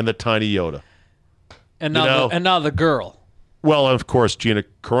and the tiny Yoda. And You now know- and now the girl. Well, and of course, Gina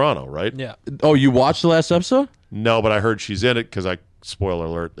Carano, right? Yeah. oh, you watched the last episode? No, but I heard she's in it because spoiler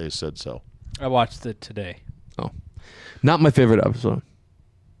alert, they said so. I watched it today. Oh, not my favorite episode.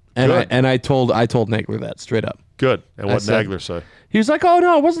 And Good. I told Nagler that straight up. Good. And what said- Nagler say? He was like, "Oh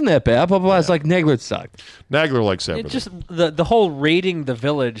no, it wasn't that bad." Blah blah blah. It's like Nagler sucked. Nagler likes It everything. just the whole raiding the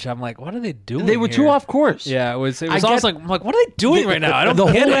village. I'm like, what are they doing? They were here? too off course. Yeah, it was. I almost get- like, I'm like, what are they doing right now? I don't The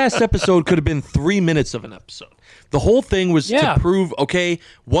get whole it. last episode could have been 3 minutes of an episode. The whole thing was Yeah. to prove, okay,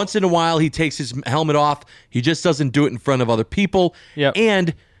 once in a while he takes his helmet off. He just doesn't do it in front of other people. Yep.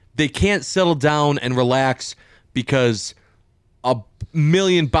 And they can't settle down and relax because a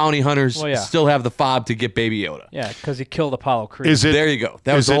million bounty hunters Well, yeah. still have the fob to get Baby Yoda. Yeah, because he killed Apollo Creed. Is it? There you go.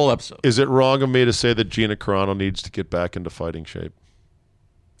 That was is the it- whole episode. Is it wrong of me to say that Gina Carano needs to get back into fighting shape?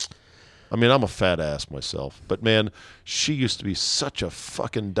 I mean, I'm a fat ass myself, but man, she used to be such a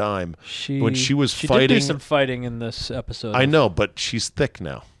fucking dime when she was she fighting. did do some fighting in this episode. I know, but she's thick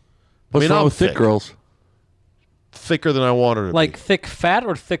now. What's mean, wrong I'm with thick thick. girls? Thicker than I want her to Like be. thick fat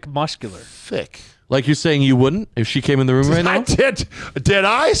or thick muscular? Thick. Like you're saying you wouldn't if she came in the room right now? Did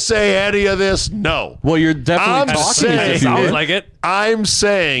I say any of this? No. Well, you're definitely I'm talking saying- as if you Sounds would. like it. I'm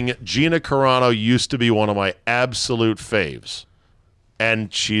saying Gina Carano used to be one of my absolute faves,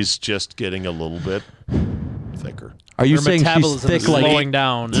 and she's just getting a little bit thicker. Are you Her saying she's metabolism thick is like slowing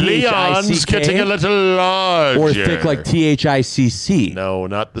down. Leon's THICK? getting a little larger. or thick like THICC? No,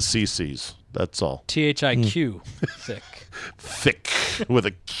 not the CCs. That's all. THIQ. Hmm. Thick. Thick with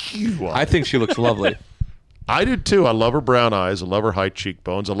a Q on I it. think she looks lovely. I do too. I love her brown eyes. I love her high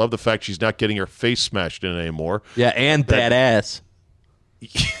cheekbones. I love the fact she's not getting her face smashed in anymore. Yeah, and that ass.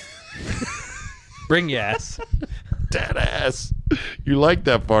 Bring your ass. That ass. You like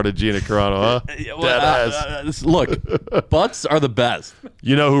that part of Gina Carano, huh? That ass. Look, butts are the best.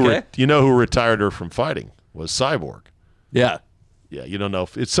 You know who? Okay. You know who retired her from fighting was Cyborg. Yeah. Yeah, you don't know.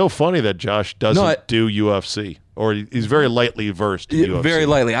 It's so funny that Josh doesn't No, I- do UFC, or he's very lightly versed in UFC. Very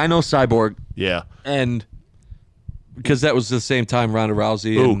lightly. I know Cyborg, Yeah. and because that was the same time Ronda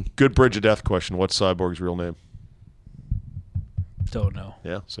Rousey. Ooh, And, good Bridge of Death question. What's Cyborg's real name? Don't know.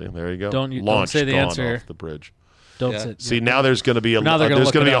 Yeah, see, there you go. Don't Launched, say the gone answer. off the bridge. Don't Yeah. sit. See, now there's going to be Now they're gonna there's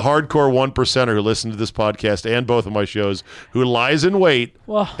look going to it be a hardcore 1%er who listens to this podcast and both of my shows who lies in wait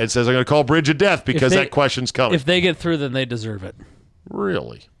Well, and says I'm going to call Bridge of Death because they- that question's coming. if they get through, then they deserve it.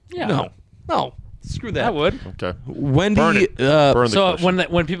 Really? Yeah. no, screw that. I would. Okay. Wendy. Burn it. Burn the So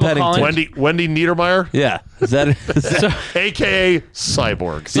question. when people call in, Wendy Niedermeyer, Yeah, is that? a.k.a.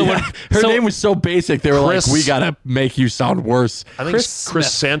 Cyborg. So when- her so- name was so basic. They were Chris- like, "We gotta make you sound worse." I think Chris it's Chris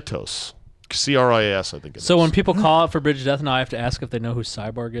Smith. Santos. CRIS, I think it is. so when people call out for Bridge of Death now, I have to ask if they know who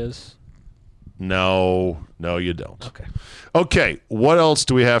Cyborg is. No, you don't. Okay, what else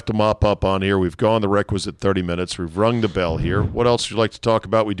do we have to mop up on here? We've gone the requisite 30 minutes. We've rung the bell here. What else would you like to talk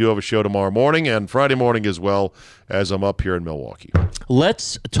about? We do have a show tomorrow morning and Friday morning as well, as I'm up here in Milwaukee.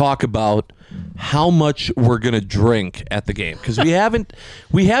 Let's talk about how much we're going to drink at the game, because we haven't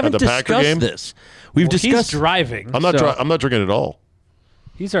discussed this. We've discussed He's driving. I'm not drinking at all.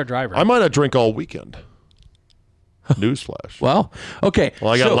 He's our driver. I might not drink all weekend. Newsflash. Well, okay.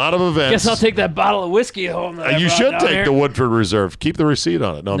 Well, I got a lot of events. Guess I'll take that bottle of whiskey home. That I you brought should down take here. the Woodford Reserve. Keep the receipt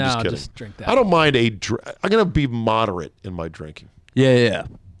on it. No, I'm just kidding. Just drink that. I don't mind I'm going to be moderate in my drinking. Yeah.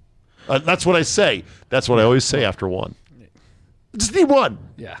 That's what I say. That's what I always say after one. Just need one.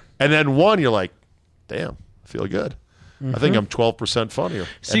 Yeah. And then one, you're like, damn, I feel good. I think I'm 12% funnier.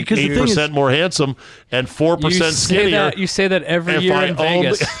 See, and 'cause the thing 8% is- more handsome and 4% skinnier. You say that every If year I in only-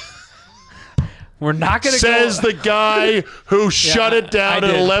 Vegas. We're not going to go. Says the guy who shut it down I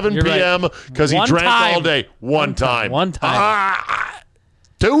at did. 11 You're p.m. right. because he One drank time. all day. One time. One time.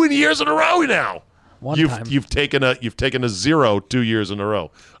 2 years in a row now. One time. You've taken a 0 2 years in a row.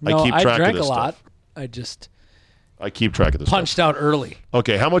 No, I keep track drank of this a lot. stuff. I just I keep track of this punched stuff. out early.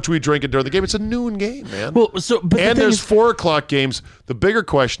 Okay, how much are we drinking during the game? It's a noon game, man. Well, but the and thing there's is, 4 o'clock games. The bigger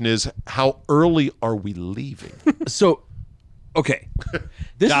question is, how early are we leaving? okay.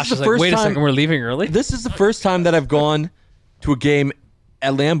 This Josh is the like, first wait a time. second, we're leaving early? This is the first time that I've gone to a game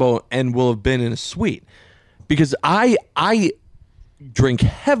at Lambeau and will have been in a suite, because I drink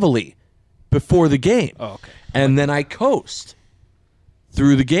heavily before the game. Oh, okay. And then I coast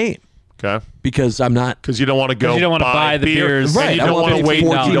through the game Okay. because I'm not. Because you don't want to go. you don't wanna buy the beers. Right. Right, You I don't want want to to wait.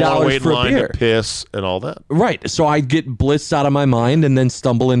 pay You don't want to $14 wait in for a line to beer. piss and all that. Right. So I get blitzed out of my mind and then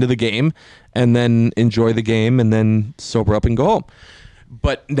stumble into the game and then enjoy the game and then sober up and go home.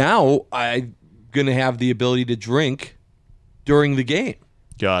 But now I'm going to have the ability to drink during the game.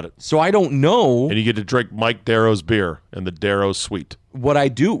 Got it. So I don't know And you get to drink Mike Darrow's beer and the Darrow Sweet. what I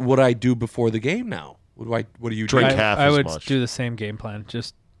do before the game now. What do you Drink do? half I as would much. do the same game plan.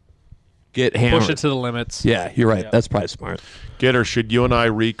 Just Get hammered. push it to the limits. Yeah, you're right. That's probably smart. Getter, should you and I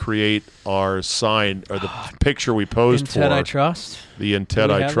recreate our sign or the picture we posed In for Ted I Trust. the In Ted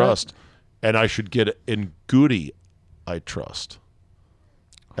Do we I have Trust, and I should get In Goody I Trust,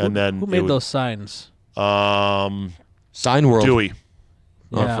 and then Who it made would- those signs? Sign World. Dewey,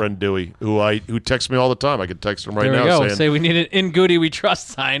 our Yeah. friend Dewey, who texts me all the time. I could text him right There we now go. saying, Say we need an In Goody We Trust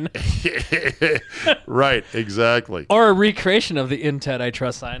sign. right, exactly. Or a recreation of the In Ted I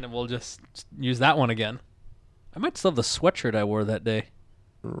Trust sign, and we'll just use that one again. I might still have the sweatshirt I wore that day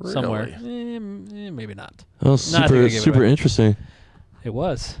somewhere. Maybe not. Oh, I think I super gave it super away. interesting. It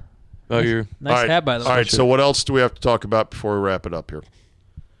was. Oh, you're Nice All right. hat, by the way. All right, so what else do we have to talk about before we wrap it up here?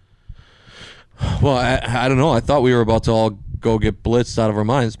 well. I don't know. I thought we were about to all go get blitzed out of our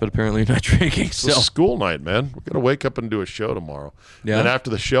minds, but apparently you're not drinking. It's So a school night, man. We're gonna wake up and do a show tomorrow. Yeah. And after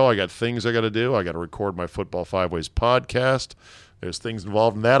the show, I got things I got to do. I got to record my Football Five Ways podcast. There's things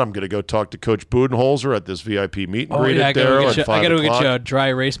involved in that. I'm going to go talk to Coach Budenholzer at this VIP meet and greet I at there at 5 got to get o'clock. you a dry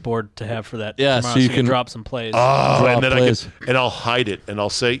erase board to have for that. Yeah, tomorrow, so you can can- drop some plays. Oh, Draw and then plays. I'll hide it and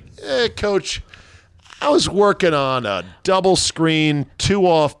I'll say, Coach, I was working on a double screen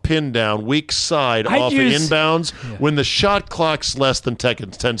 2-off pin down weak side I'd off use- of inbounds when the shot clock's less than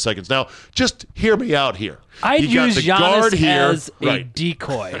 10 seconds. Now, just hear me out here. I'd You got use the guard Giannis here. as a Right.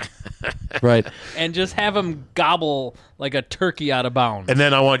 decoy right. and just have him gobble like a turkey out of bounds. And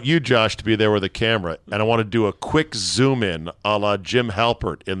then I want you, Josh, to be there with a camera, and I want to do a quick zoom in a la Jim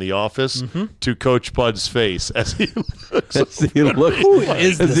Halpert in The Office to Coach Bud's face as he looks. He looks, Who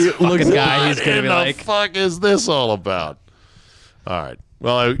is as this he looks fucking at- guy? He's going to What be the like, fuck is this all about? All right.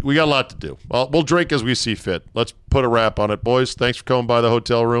 Well, we got a lot to do. Well, we'll drink as we see fit. Let's put a wrap on it, boys. Thanks for coming by the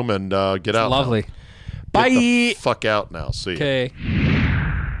hotel room and get out. lovely. Now. Bye. Get the fuck out now. See ya. Okay.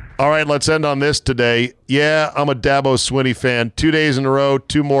 All right, let's end on this today. Yeah, I'm a Dabo Swinney fan. 2 days in a row,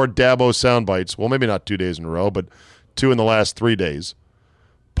 2 more Dabo sound bites. Well, maybe not 2 days in a row, but 2 in the last 3 days.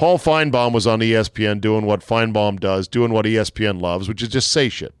 Paul Feinbaum was on ESPN doing what Feinbaum does, doing what ESPN loves, which is just say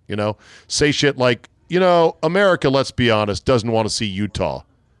shit, Say shit like, America, let's be honest, doesn't want to see Utah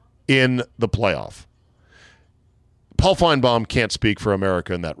in the playoff. Paul Feinbaum can't speak for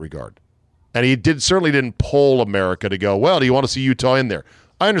America in that regard. And he certainly didn't poll America to go, well, do you want to see Utah in there?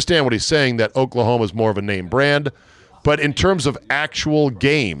 I understand what he's saying, that Oklahoma is more of a name brand. But in terms of actual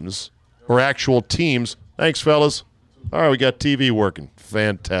games or actual teams, thanks, fellas. All right, we got TV working.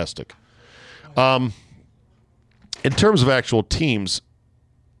 Fantastic. In terms of actual teams,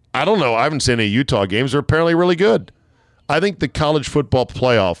 I don't know. I haven't seen any Utah games. They're apparently really good. I think the college football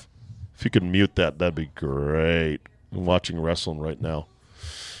playoff, if you could mute that, that'd be great. I'm watching wrestling right now.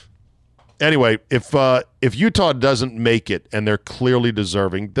 Anyway, if Utah doesn't make it and they're clearly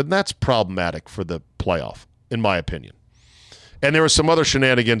deserving, then that's problematic for the playoff, in my opinion. And there were some other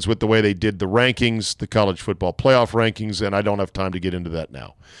shenanigans with the way they did the rankings, the college football playoff rankings, and I don't have time to get into that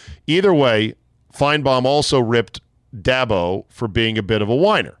now. Either way, Feinbaum also ripped Dabo for being a bit of a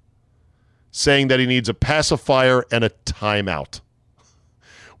whiner, saying that he needs a pacifier and a timeout.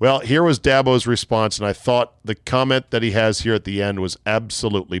 Well, here was Dabo's response, and I thought the comment that he has here at the end was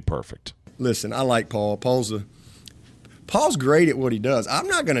absolutely perfect. Listen, I like Paul. Paul's great at what he does. I'm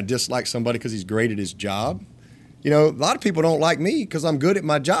not going to dislike somebody because he's great at his job. You know, a lot of people don't like me because I'm good at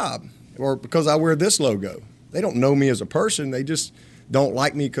my job or because I wear this logo. They don't know me as a person. They just don't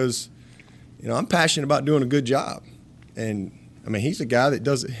like me because, you know, I'm passionate about doing a good job. And, I mean, he's a guy that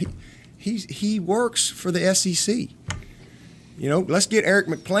does it. He works for the SEC. You know, let's get Eric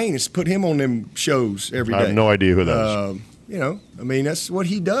McClain and put him on them shows every day. I have no idea who that is. You know, I mean, that's what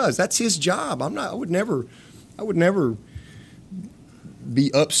he does. That's his job. I would never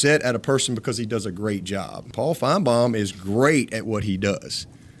be upset at a person because he does a great job. Paul Feinbaum is great at what he does.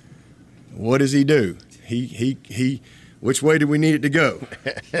 What does he do? He which way do we need it to go?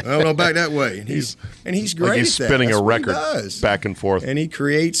 I don't know, back that way. And he's great like he's at that. spinning That's a what he record does. back and forth. And he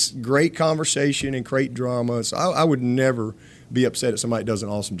creates great conversation and great drama. So I would never be upset if somebody does an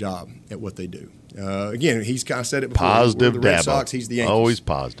awesome job at what they do. Again, he's kind of said it before. Positive We're the Red Dabo. Sox, he's the Yankees. Always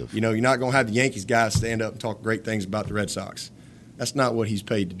positive. You know, you're not going to have the Yankees guys stand up and talk great things about the Red Sox. That's not what he's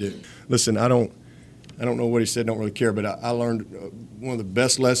paid to do. Listen, I don't know what he said, don't really care, but I learned one of the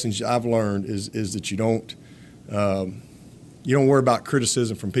best lessons I've learned is that you don't worry about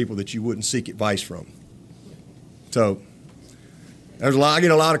criticism from people that you wouldn't seek advice from. So I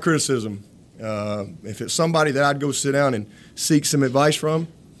get a lot of criticism. If it's somebody that I'd go sit down and seek some advice from,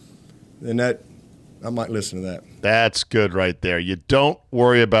 then I might listen to that. That's good right there. You don't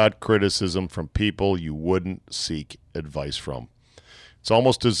worry about criticism from people you wouldn't seek advice from. It's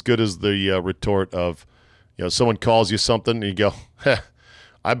almost as good as the retort of, you know, someone calls you something and you go,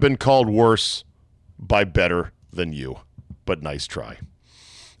 I've been called worse by better than you, but nice try.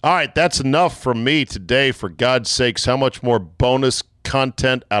 All right, that's enough from me today. For God's sakes, how much more bonus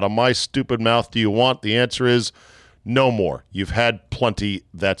content out of my stupid mouth do you want? The answer is no more. You've had plenty.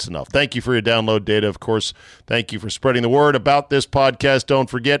 That's enough. Thank you for your download data, of course. Thank you for spreading the word about this podcast. Don't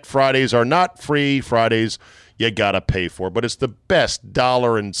forget, Fridays are not free. Fridays you got to pay for. But it's the best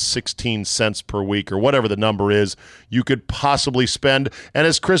 $1.16 per week or whatever the number is you could possibly spend. And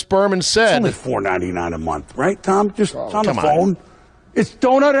as Chris Berman said... It's only $4.99 a month, right, Tom? Just on the phone. It's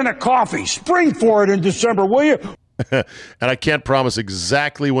donut and a coffee. Spring for it in December, will you? And I can't promise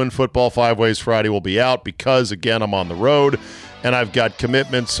exactly when Football 5 Ways Friday will be out because, again, I'm on the road and I've got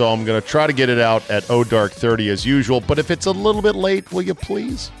commitments, so I'm going to try to get it out at dark 30 as usual. But if it's a little bit late, will you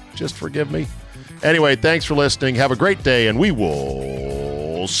please just forgive me? Anyway, thanks for listening. Have a great day, and we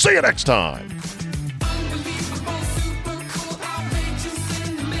will see you next time.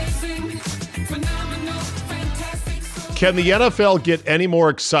 Can the NFL get any more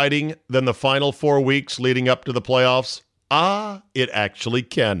exciting than the final 4 weeks leading up to the playoffs? It actually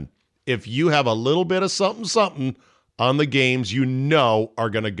can. If you have a little bit of something on the games you know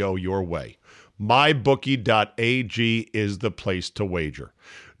are going to go your way. MyBookie.ag is the place to wager.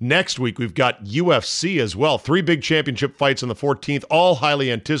 Next week, we've got UFC as well. 3 big championship fights on the 14th, all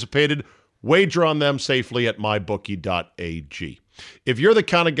highly anticipated. Wager on them safely at MyBookie.ag. If you're the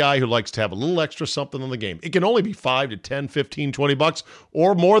kind of guy who likes to have a little extra something on the game, it can only be $5 to $10, $15, $20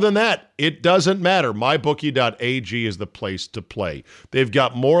 or more than that. It doesn't matter. MyBookie.ag is the place to play. They've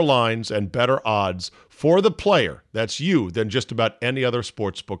got more lines and better odds for the player, that's you, than just about any other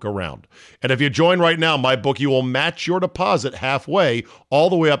sports book around. And if you join right now, MyBookie will match your deposit halfway,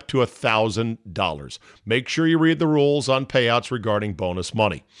 all the way up to $1,000. Make sure you read the rules on payouts regarding bonus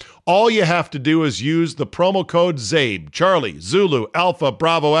money. All you have to do is use the promo code ZABE, Charlie, Zulu, Alpha,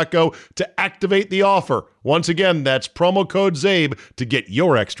 Bravo, Echo, to activate the offer. Once again, that's promo code ZABE to get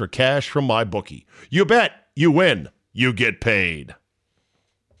your extra cash from MyBookie. You bet, you win, you get paid.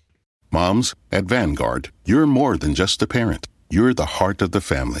 Moms, at Vanguard, you're more than just a parent. You're the heart of the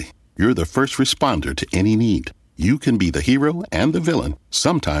family. You're the first responder to any need. You can be the hero and the villain,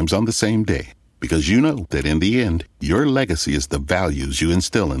 sometimes on the same day, because you know that in the end, your legacy is the values you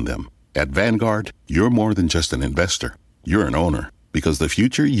instill in them. At Vanguard, you're more than just an investor. You're an owner, because the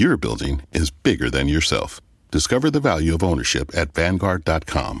future you're building is bigger than yourself. Discover the value of ownership at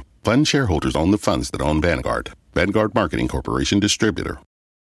Vanguard.com. Fund shareholders own the funds that own Vanguard. Vanguard Marketing Corporation Distributor.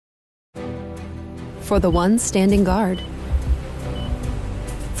 For the ones standing guard.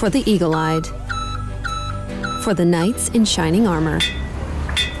 For the eagle-eyed. For the knights in shining armor.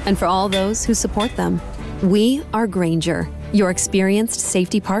 and for all those who support them. We are Grainger, your experienced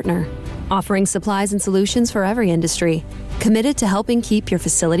safety partner, offering supplies and solutions for every industry, committed to helping keep your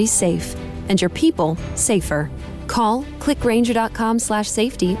facilities safe and your people safer. Call, click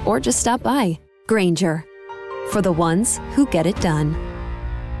Grainger.com/safety, or just stop by. Grainger, for the ones who get it done.